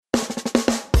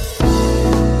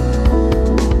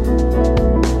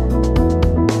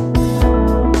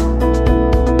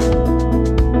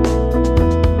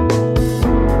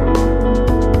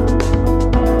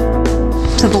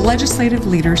legislative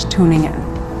leaders tuning in.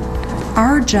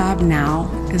 Our job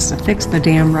now is to fix the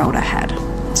damn road ahead,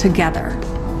 together.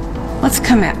 Let's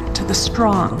commit to the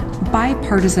strong,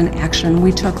 bipartisan action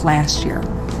we took last year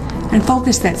and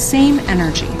focus that same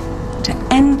energy to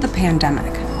end the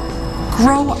pandemic,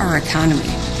 grow our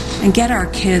economy, and get our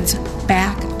kids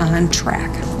back on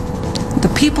track.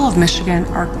 The people of Michigan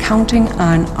are counting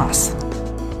on us.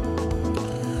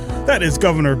 That is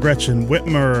Governor Gretchen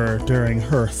Whitmer during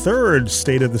her third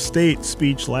State of the State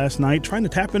speech last night, trying to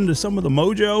tap into some of the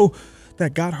mojo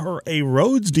that got her a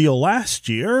roads deal last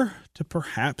year to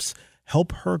perhaps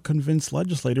help her convince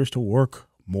legislators to work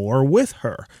more with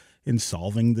her in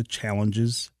solving the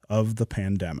challenges of the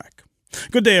pandemic.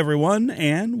 Good day, everyone,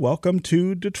 and welcome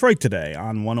to Detroit Today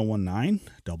on 1019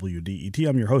 WDET.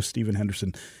 I'm your host, Stephen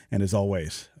Henderson, and as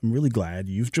always, I'm really glad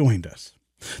you've joined us.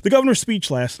 The governor's speech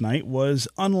last night was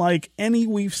unlike any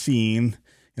we've seen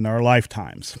in our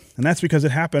lifetimes, and that's because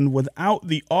it happened without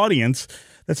the audience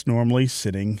that's normally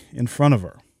sitting in front of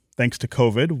her. Thanks to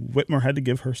COVID, Whitmer had to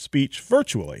give her speech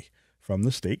virtually from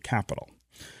the state capitol.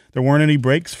 There weren't any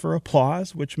breaks for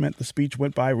applause, which meant the speech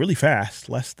went by really fast,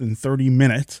 less than 30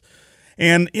 minutes.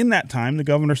 And in that time, the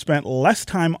governor spent less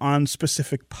time on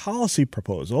specific policy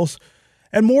proposals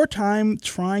and more time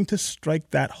trying to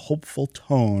strike that hopeful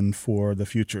tone for the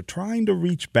future, trying to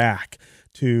reach back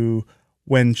to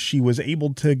when she was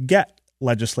able to get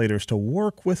legislators to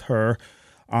work with her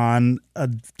on a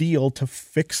deal to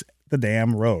fix the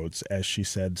damn roads, as she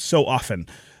said so often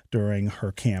during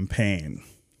her campaign.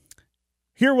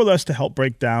 Here with us to help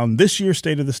break down this year's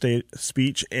State of the State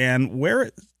speech and where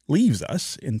it leaves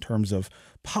us in terms of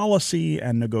policy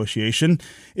and negotiation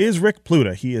is Rick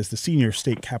Pluta. He is the senior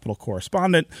state capitol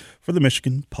correspondent for the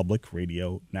Michigan Public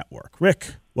Radio Network.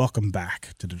 Rick, welcome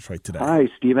back to Detroit Today. Hi,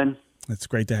 Stephen. It's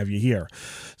great to have you here.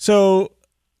 So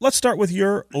let's start with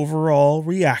your overall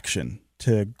reaction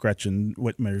to Gretchen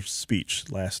Whitmer's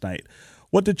speech last night.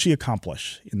 What did she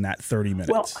accomplish in that 30 minutes?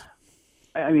 Well,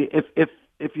 I mean,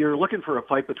 if you're looking for a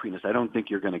fight between us, I don't think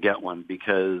you're going to get one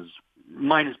because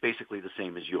mine is basically the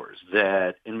same as yours,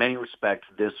 that in many respects,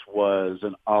 this was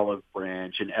an olive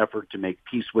branch, an effort to make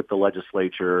peace with the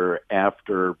legislature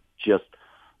after just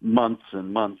months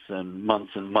and months and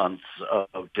months and months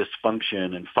of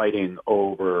dysfunction and fighting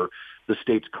over the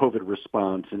state's COVID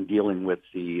response and dealing with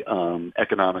the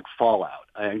economic fallout.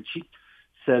 She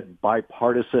said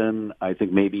bipartisan, I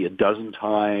think maybe a dozen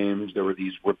times. There were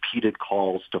these repeated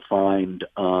calls to find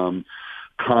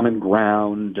common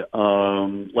ground.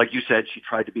 Like you said, she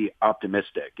tried to be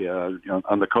optimistic.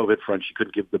 On the COVID front, she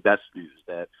couldn't give the best news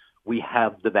that we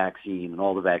have the vaccine and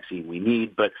all the vaccine we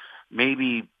need, but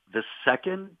maybe the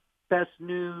second best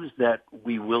news that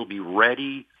we will be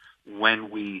ready when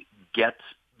we get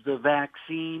the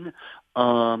vaccine.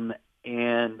 And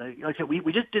like I said,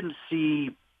 we just didn't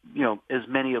see, as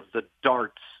many of the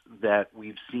darts that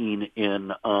we've seen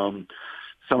in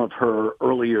some of her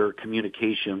earlier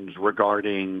communications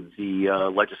regarding the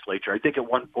legislature. I think at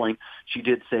one point she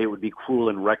did say it would be cruel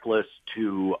and reckless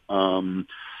to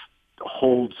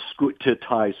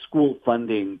tie school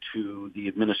funding to the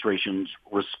administration's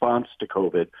response to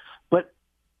COVID. But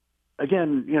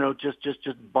again, just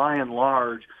by and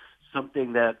large,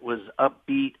 something that was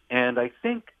upbeat and I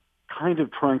think kind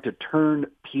of trying to turn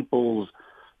people's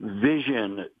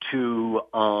vision to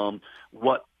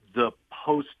what the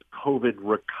post-COVID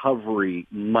recovery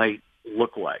might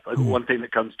look like. One thing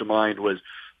that comes to mind was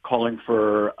calling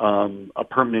for a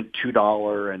permanent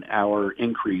 $2 an hour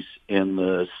increase in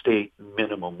the state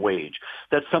minimum wage.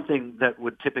 That's something that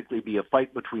would typically be a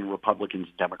fight between Republicans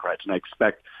and Democrats, and I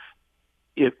expect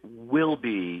it will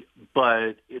be,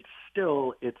 but it's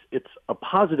still it's a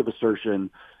positive assertion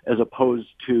as opposed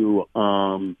to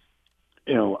a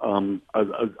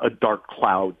dark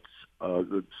clouds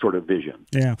sort of vision.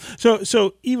 Yeah.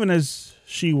 So even as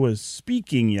she was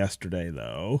speaking yesterday,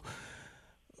 though,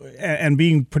 and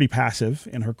being pretty passive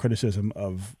in her criticism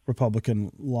of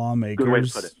Republican lawmakers, good way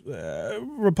to put it.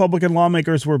 Republican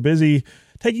lawmakers were busy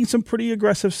taking some pretty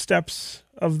aggressive steps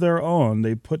of their own.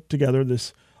 They put together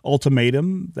this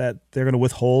ultimatum that they're going to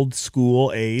withhold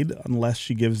school aid unless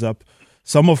she gives up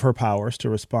some of her powers to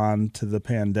respond to the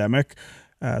pandemic.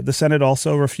 The Senate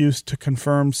also refused to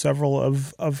confirm several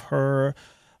of her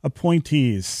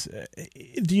appointees.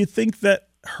 Do you think that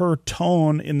her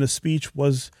tone in the speech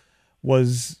was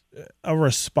a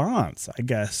response, I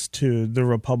guess, to the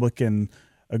Republican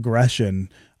aggression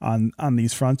on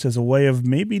these fronts as a way of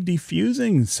maybe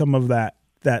diffusing some of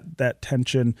that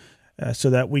tension so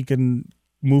that we can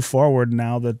move forward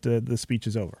now that the speech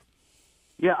is over?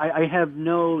 Yeah, I have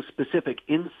no specific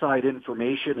inside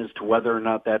information as to whether or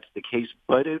not that's the case,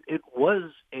 but it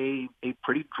was a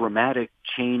pretty dramatic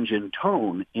change in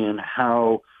tone in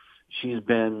how she's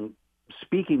been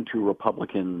speaking to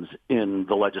Republicans in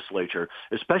the legislature,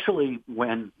 especially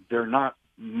when they're not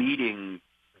meeting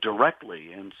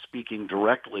directly and speaking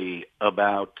directly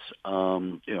about,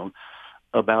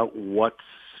 about what's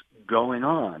going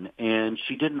on. And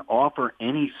she didn't offer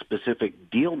any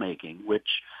specific deal making, which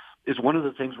is one of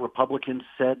the things Republicans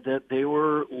said that they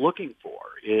were looking for,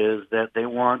 is that they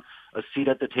want a seat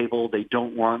at the table. They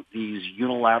don't want these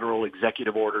unilateral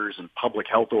executive orders and public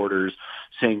health orders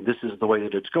saying this is the way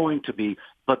that it's going to be,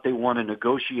 but they want a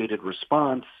negotiated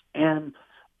response. And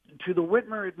to the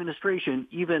Whitmer administration,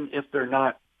 even if they're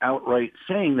not outright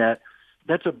saying that,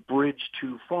 that's a bridge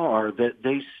too far, that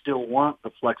they still want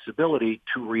the flexibility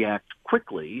to react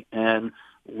quickly. And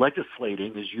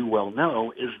legislating, as you well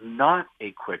know, is not a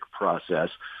quick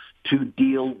process to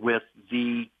deal with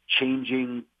the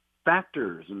changing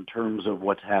factors in terms of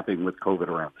what's happening with COVID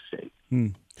around the state.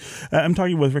 I'm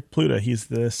talking with Rick Pluta. He's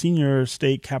the senior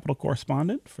state Capitol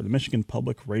correspondent for the Michigan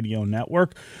Public Radio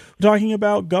Network. We're talking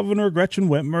about Governor Gretchen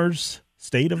Whitmer's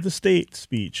State of the State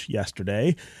speech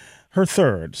yesterday, her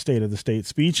third State of the State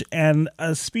speech, and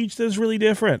a speech that's really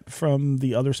different from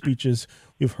the other speeches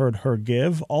we've heard her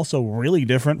give. Also really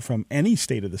different from any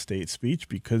State of the State speech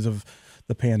because of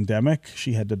the pandemic.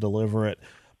 She had to deliver it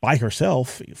by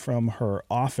herself from her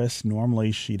office.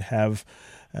 Normally she'd have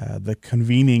the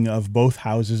convening of both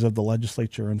houses of the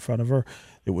legislature in front of her.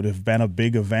 It would have been a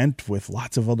big event with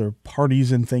lots of other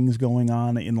parties and things going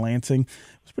on in Lansing. It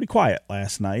was pretty quiet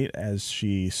last night as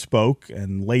she spoke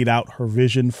and laid out her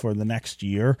vision for the next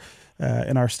year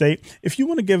in our state. If you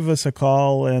want to give us a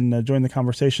call and join the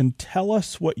conversation, tell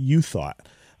us what you thought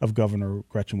of Governor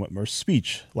Gretchen Whitmer's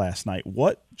speech last night.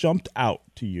 What jumped out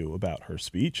to you about her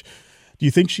speech? Do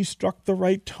you think she struck the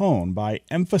right tone by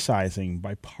emphasizing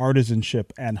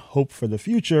bipartisanship and hope for the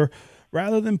future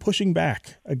rather than pushing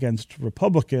back against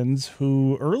Republicans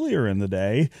who earlier in the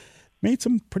day made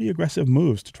some pretty aggressive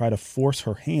moves to try to force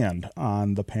her hand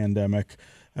on the pandemic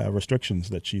restrictions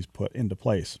that she's put into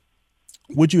place?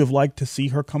 Would you have liked to see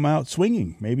her come out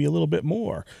swinging maybe a little bit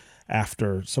more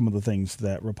after some of the things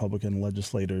that Republican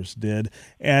legislators did?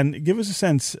 And give us a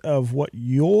sense of what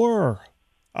your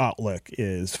outlook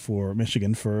is for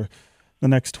Michigan for the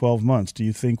next 12 months. Do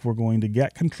you think we're going to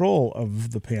get control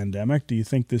of the pandemic? Do you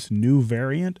think this new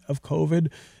variant of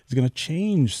COVID is going to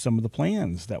change some of the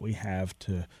plans that we have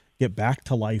to get back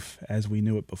to life as we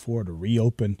knew it before, to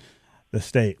reopen the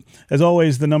state? As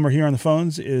always, the number here on the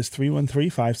phones is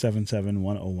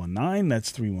 313-577-1019.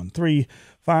 That's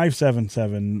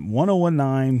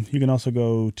 313-577-1019. You can also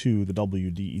go to the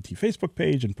WDET Facebook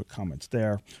page and put comments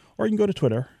there, or you can go to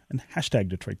Twitter and hashtag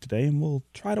Detroit Today, and we'll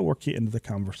try to work you into the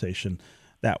conversation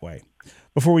that way.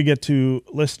 Before we get to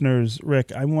listeners,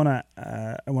 Rick, I want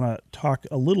to talk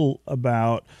a little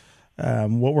about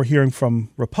what we're hearing from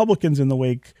Republicans in the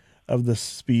wake of the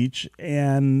speech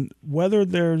and whether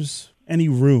there's any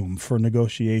room for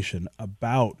negotiation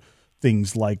about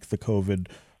things like the COVID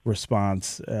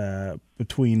response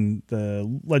between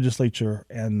the legislature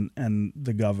and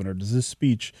the governor. Does this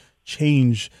speech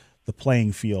change the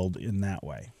playing field in that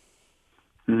way?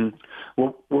 Mm-hmm.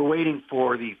 Well, we're waiting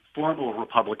for the formal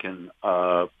Republican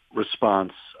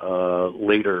response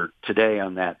later today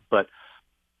on that, but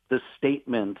the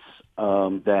statements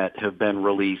that have been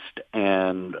released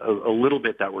and a little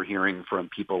bit that we're hearing from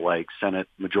people like Senate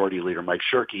Majority Leader Mike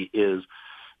Shirkey is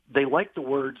they like the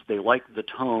words, they like the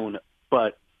tone,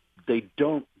 but they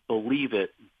don't believe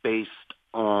it based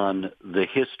on the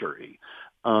history.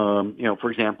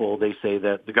 For example, they say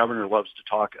that the governor loves to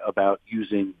talk about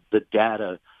using the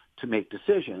data to make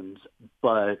decisions,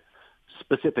 but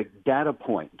specific data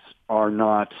points are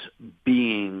not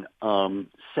being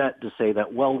set to say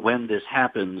that, well, when this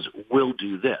happens, we'll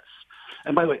do this.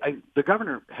 And by the way, the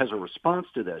governor has a response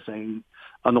to this. I mean,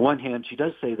 on the one hand, she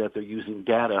does say that they're using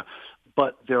data,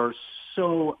 but there are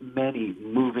so many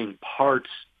moving parts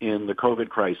in the COVID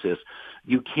crisis.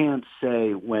 You can't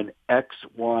say when X,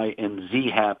 Y, and Z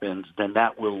happens, then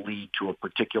that will lead to a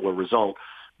particular result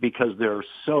because there are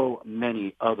so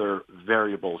many other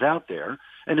variables out there.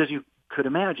 And as you could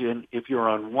imagine, if you're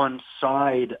on one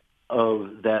side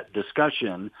of that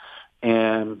discussion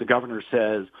and the governor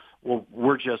says, well,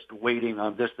 we're just waiting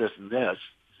on this, this, and this,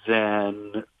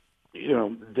 then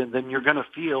you're going to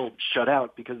feel shut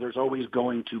out because there's always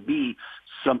going to be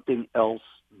something else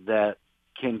that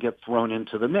can get thrown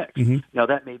into the mix. Mm-hmm. Now,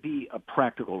 that may be a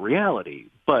practical reality,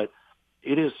 but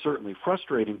it is certainly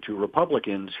frustrating to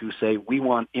Republicans who say we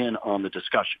want in on the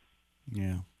discussion.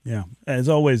 Yeah. Yeah. As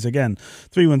always, again,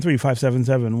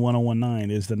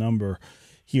 313-577-1019 is the number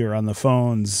here on the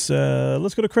phones.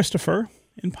 Let's go to Christopher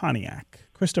in Pontiac.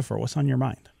 Christopher, what's on your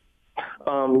mind?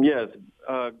 Yes,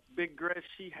 Big Greg,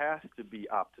 she has to be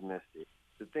optimistic.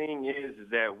 The thing is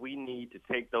that we need to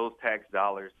take those tax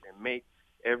dollars and make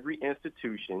every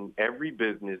institution, every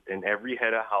business, and every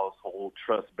head of household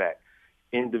trust back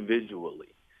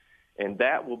individually. And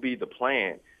that will be the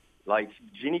plan. Like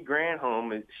Jenny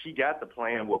Granholm, she got the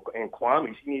plan, and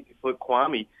Kwame, she needs to put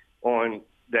Kwame on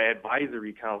the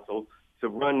advisory council to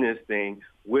run this thing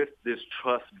with this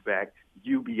trust back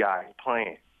UBI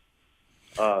plan.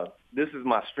 This is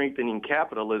my Strengthening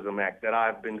Capitalism Act that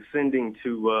I've been sending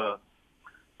to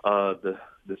the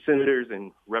senators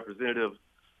and representatives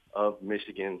of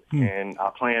Michigan, and I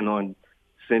plan on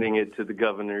sending it to the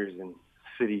governors and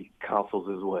city councils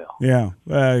as well. Yeah,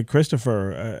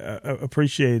 Christopher,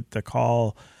 appreciate the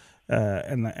call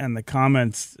and the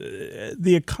comments.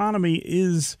 The economy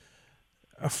is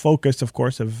a focus, of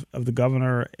course, of the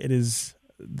governor. It is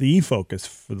the focus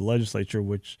for the legislature,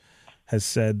 which has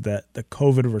said that the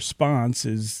COVID response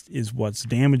is what's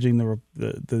damaging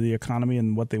the economy,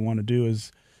 and what they want to do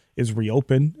is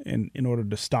reopen in order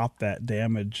to stop that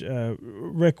damage.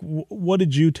 Rick, what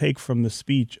did you take from the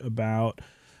speech about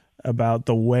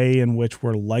the way in which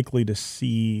we're likely to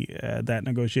see that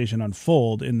negotiation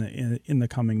unfold in the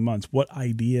coming months? What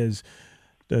ideas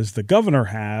does the governor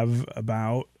have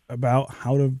about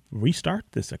how to restart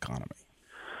this economy?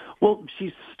 Well,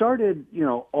 she started,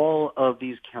 all of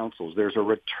these councils. There's a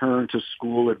Return to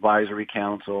School Advisory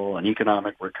Council, an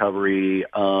Economic Recovery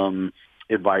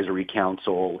Advisory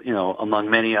Council, among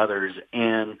many others.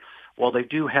 And while they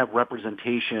do have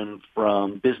representation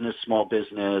from business, small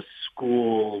business,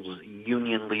 schools,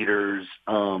 union leaders,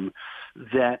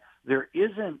 that there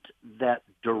isn't that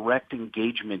direct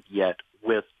engagement yet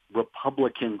with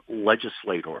Republican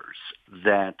legislators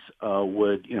that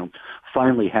would,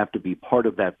 finally have to be part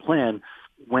of that plan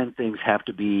when things have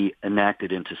to be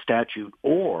enacted into statute,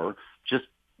 or just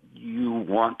you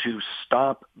want to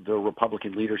stop the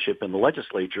Republican leadership in the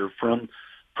legislature from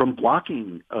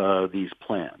blocking these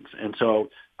plans. And so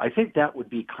I think that would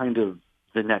be kind of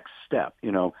the next step,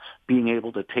 being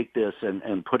able to take this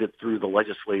and put it through the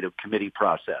legislative committee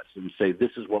process and say,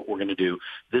 this is what we're going to do,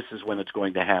 this is when it's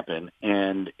going to happen,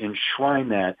 and enshrine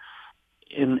that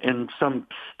in some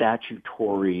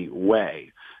statutory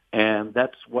way. And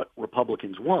that's what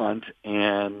Republicans want,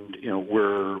 and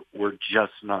we're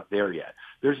just not there yet.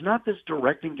 There's not this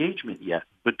direct engagement yet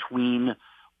between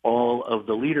all of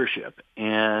the leadership,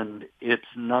 and it's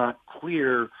not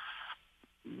clear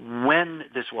when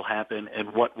this will happen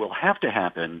and what will have to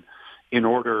happen in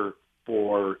order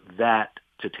for that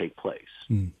to take place.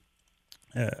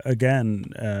 Again,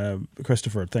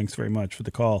 Christopher, thanks very much for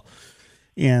the call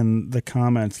and the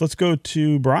comments. Let's go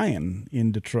to Brian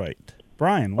in Detroit.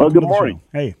 Brian, good morning.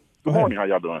 Hey, good morning. How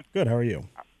y'all doing? Good. How are you?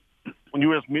 When you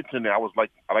were mentioning that, I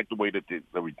like the way that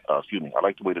I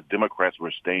like the way the Democrats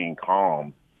were staying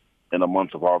calm in the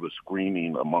months of all the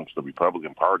screaming amongst the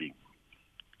Republican Party.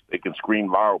 They can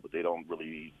scream loud, but they don't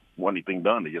really want anything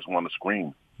done. They just want to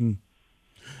scream.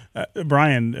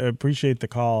 Brian, appreciate the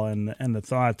call and the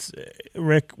thoughts.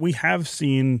 Rick, we have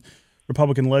seen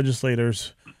Republican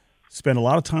legislators spend a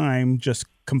lot of time just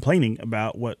complaining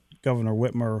about what Governor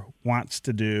Whitmer wants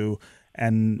to do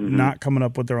and not coming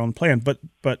up with their own plan. But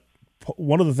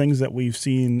one of the things that we've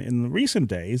seen in the recent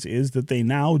days is that they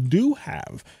now do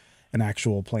have an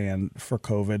actual plan for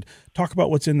COVID. Talk about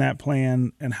what's in that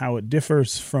plan and how it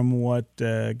differs from what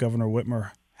Governor Whitmer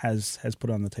has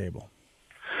put on the table.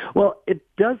 Well, it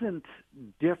doesn't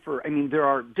differ. I mean, there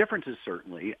are differences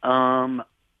certainly,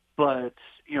 but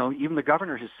even the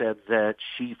governor has said that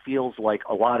she feels like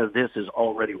a lot of this is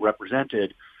already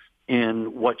represented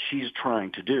in what she's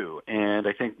trying to do. And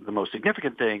I think the most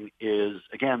significant thing is,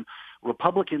 again,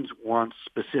 Republicans want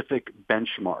specific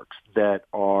benchmarks that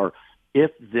are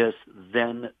if this,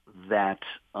 then that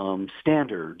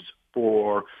standards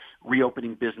for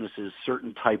reopening businesses,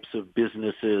 certain types of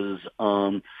businesses,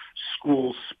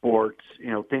 school sports,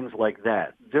 things like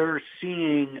that. They're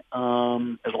seeing, as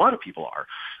a lot of people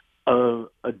are,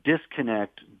 a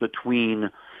disconnect between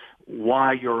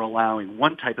why you're allowing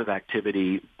one type of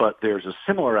activity, but there's a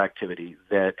similar activity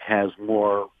that has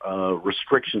more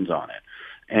restrictions on it.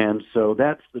 And so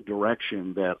that's the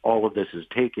direction that all of this is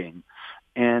taking.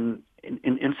 And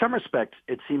in some respects,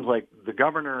 it seems like the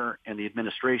governor and the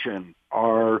administration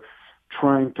are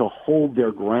trying to hold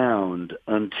their ground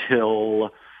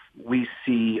until we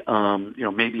see,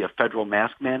 maybe a federal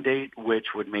mask mandate, which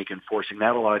would make enforcing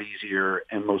that a lot easier.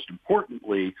 And most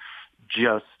importantly,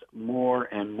 just more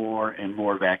and more and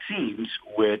more vaccines,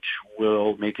 which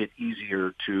will make it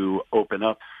easier to open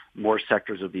up more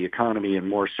sectors of the economy and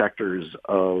more sectors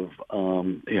of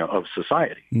of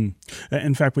society.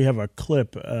 In fact, we have a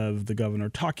clip of the governor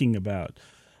talking about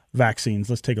vaccines.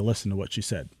 Let's take a listen to what she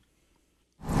said.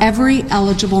 Every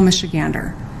eligible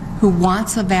Michigander who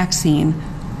wants a vaccine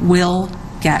will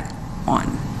get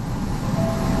one.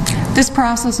 This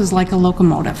process is like a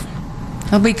locomotive.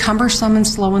 It'll be cumbersome and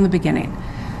slow in the beginning,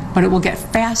 but it will get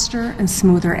faster and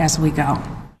smoother as we go.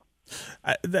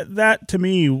 That to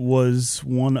me was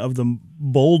one of the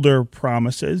bolder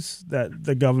promises that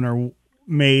the governor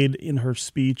made in her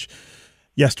speech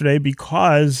yesterday,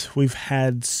 because we've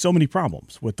had so many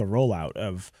problems with the rollout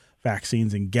of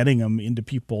vaccines and getting them into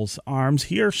people's arms.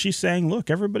 Here she's saying, look,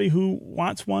 everybody who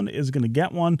wants one is going to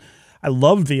get one. I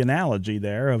love the analogy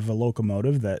there of a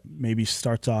locomotive that maybe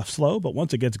starts off slow, but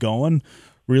once it gets going,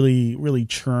 really, really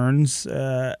churns.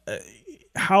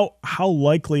 How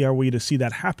likely are we to see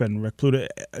that happen, Rick Pluta?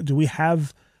 Do we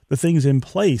have the things in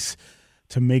place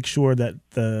to make sure that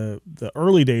the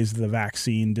early days of the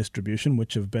vaccine distribution,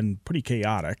 which have been pretty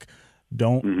chaotic,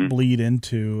 don't bleed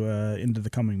into the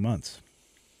coming months?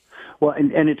 Well,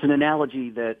 and it's an analogy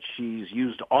that she's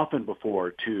used often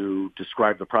before to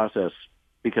describe the process,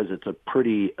 because it's a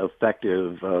pretty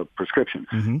effective description.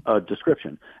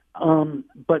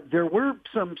 But there were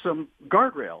some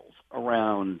guardrails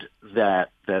around that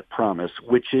promise,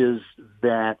 which is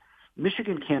that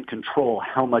Michigan can't control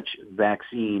how much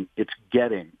vaccine it's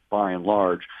getting by and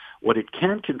large. What it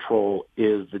can control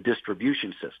is the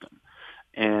distribution system.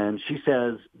 And she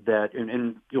says that,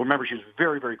 and you'll remember she was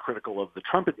very, very critical of the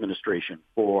Trump administration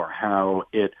for how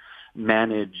it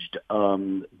managed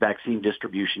vaccine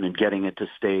distribution and getting it to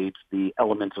states, the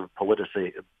elements of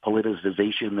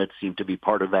politicization that seem to be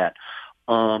part of that.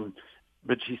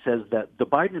 But she says that the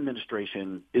Biden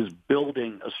administration is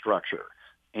building a structure.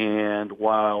 And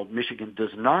while Michigan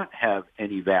does not have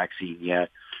any vaccine yet,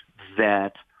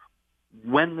 that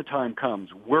when the time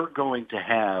comes, we're going to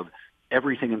have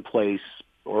everything in place,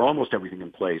 or almost everything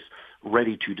in place,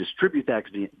 ready to distribute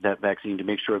that vaccine to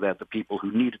make sure that the people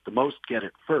who need it the most get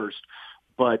it first,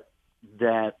 but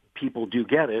that people do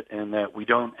get it, and that we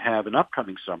don't have an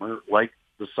upcoming summer like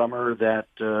the summer that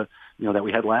that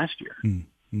we had last year.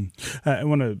 I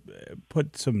want to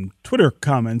put some Twitter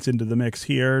comments into the mix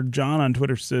here. John on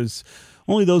Twitter says,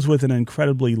 only those with an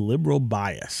incredibly liberal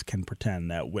bias can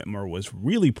pretend that Whitmer was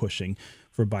really pushing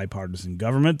for bipartisan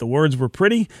government. The words were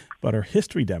pretty, but our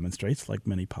history demonstrates, like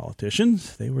many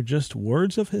politicians, they were just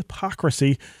words of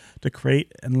hypocrisy to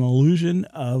create an illusion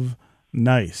of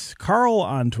nice. Carl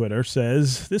on Twitter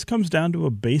says, this comes down to a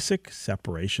basic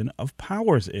separation of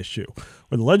powers issue,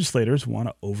 where the legislators want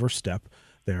to overstep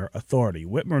their authority.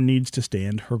 Whitmer needs to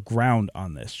stand her ground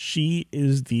on this. She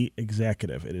is the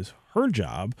executive. It is her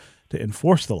job to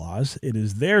enforce the laws. It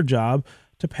is their job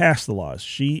to pass the laws.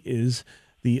 She is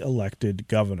the elected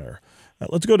governor.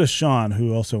 Let's go to Sean,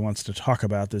 who also wants to talk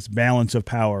about this balance of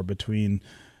power between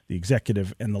the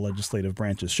executive and the legislative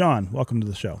branches. Sean, welcome to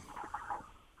the show.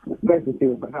 Thank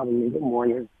you for having me. Good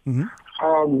morning.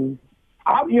 I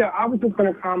was just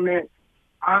going to comment.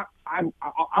 I'm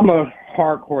a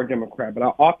hardcore Democrat, but I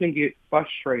often get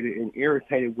frustrated and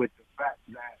irritated with the fact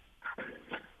that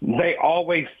they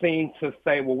always seem to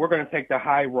say, well, we're going to take the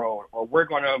high road, or we're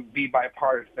going to be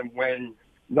bipartisan, when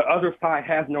the other side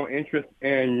has no interest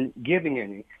in giving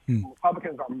any.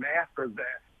 Republicans are masters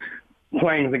at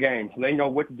playing the game, so they know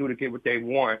what to do to get what they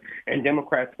want, and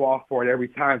Democrats fall for it every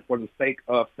time for the sake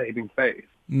of saving face.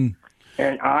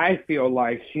 And I feel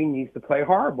like she needs to play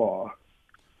hardball.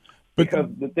 Because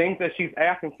the things that she's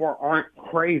asking for aren't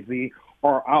crazy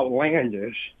or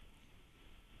outlandish.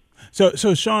 So,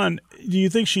 Sean, do you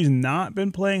think she's not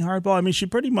been playing hardball? I mean, she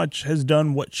pretty much has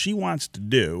done what she wants to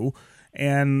do.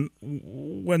 And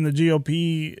when the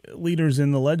GOP leaders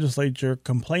in the legislature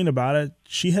complain about it,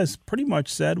 she has pretty much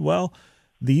said, well,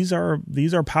 these are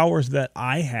powers that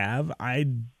I have. I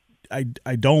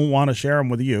don't want to share them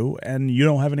with you, and you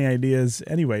don't have any ideas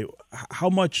anyway. How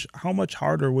much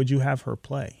harder would you have her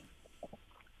play?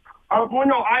 Well,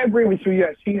 no, I agree with you.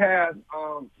 Yes, she has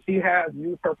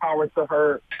used her power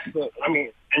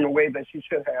in a way that she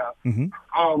should have.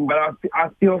 But I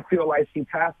still feel like she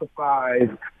pacifies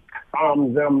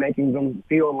them, making them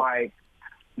feel like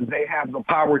they have the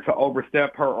power to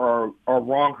overstep her or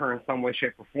wrong her in some way,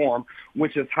 shape, or form,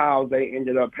 which is how they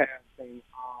ended up passing,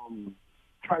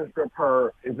 trying to strip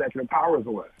her executive powers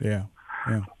away. Yeah.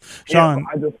 Yeah. Sean,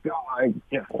 I just feel like,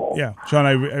 yeah, Sean,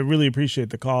 I really appreciate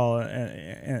the call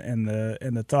and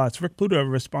the thoughts. Rick Pluto,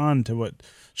 respond to what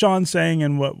Sean's saying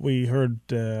and what we heard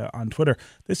on Twitter.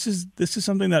 This is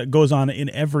something that goes on in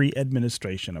every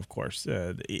administration, of course.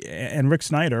 And Rick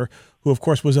Snyder, who of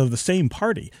course was of the same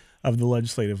party of the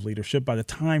legislative leadership, by the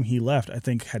time he left, I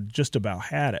think had just about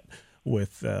had it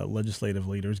with legislative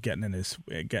leaders getting in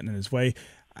his way.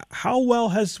 How well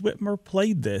has Whitmer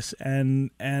played this,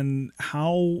 and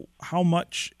how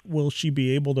much will she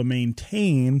be able to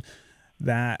maintain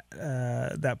that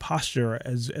posture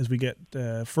as we get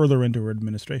further into her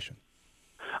administration?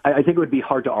 I think it would be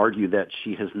hard to argue that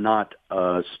she has not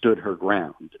stood her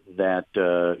ground. That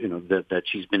that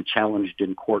she's been challenged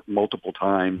in court multiple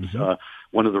times. Mm-hmm.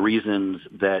 One of the reasons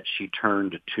that she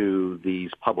turned to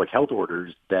these public health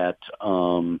orders that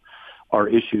are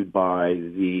issued by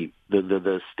the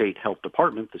state health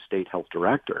department, the state health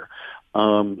director,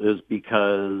 is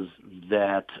because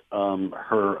that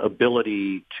her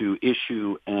ability to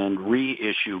issue and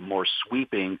reissue more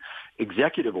sweeping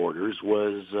executive orders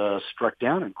was struck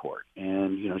down in court.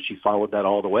 And, she followed that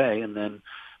all the way. And then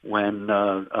when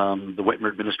the Whitmer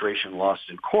administration lost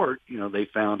in court, they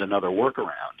found another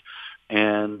workaround.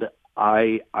 And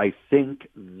I think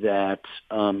that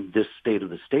this State of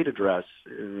the State address,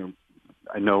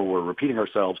 I know we're repeating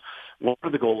ourselves. One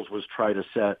of the goals was try to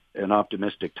set an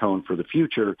optimistic tone for the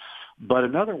future, but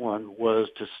another one was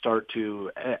to start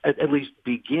to at least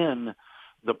begin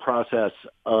the process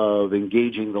of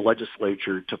engaging the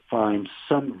legislature to find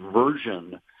some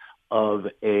version of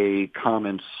a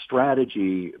common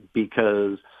strategy,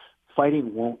 because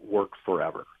fighting won't work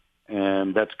forever.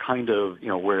 And that's kind of,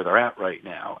 where they're at right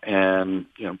now. And,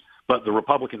 but the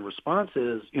Republican response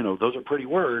is, those are pretty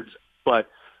words, but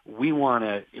we want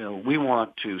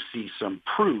to see some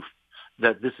proof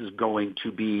that this is going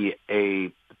to be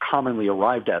a commonly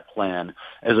arrived at plan,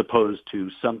 as opposed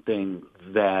to something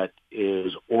that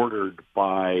is ordered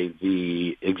by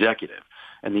the executive.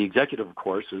 And the executive, of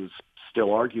course, is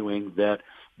still arguing that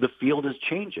the field is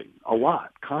changing a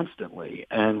lot constantly,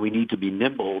 and we need to be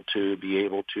nimble to be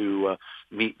able to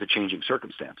meet the changing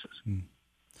circumstances. Mm.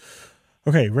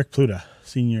 Okay, Rick Pluta,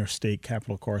 senior state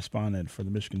capitol correspondent for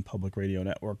the Michigan Public Radio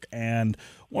Network, and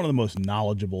one of the most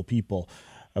knowledgeable people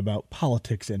about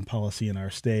politics and policy in our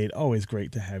state. Always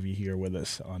great to have you here with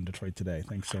us on Detroit Today.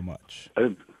 Thanks so much.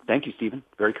 Thank you, Stephen.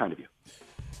 Very kind of you.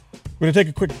 We're going to take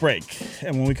a quick break,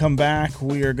 and when we come back,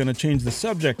 we are going to change the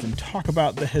subject and talk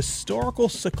about the historical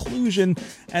seclusion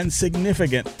and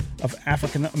significance of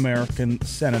African-American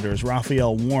senators.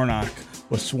 Raphael Warnock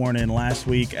was sworn in last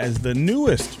week as the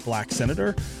newest black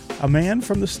senator, a man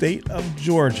from the state of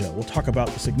Georgia. We'll talk about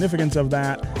the significance of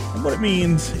that and what it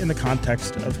means in the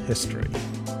context of history.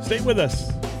 Stay with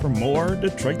us for more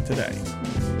Detroit Today.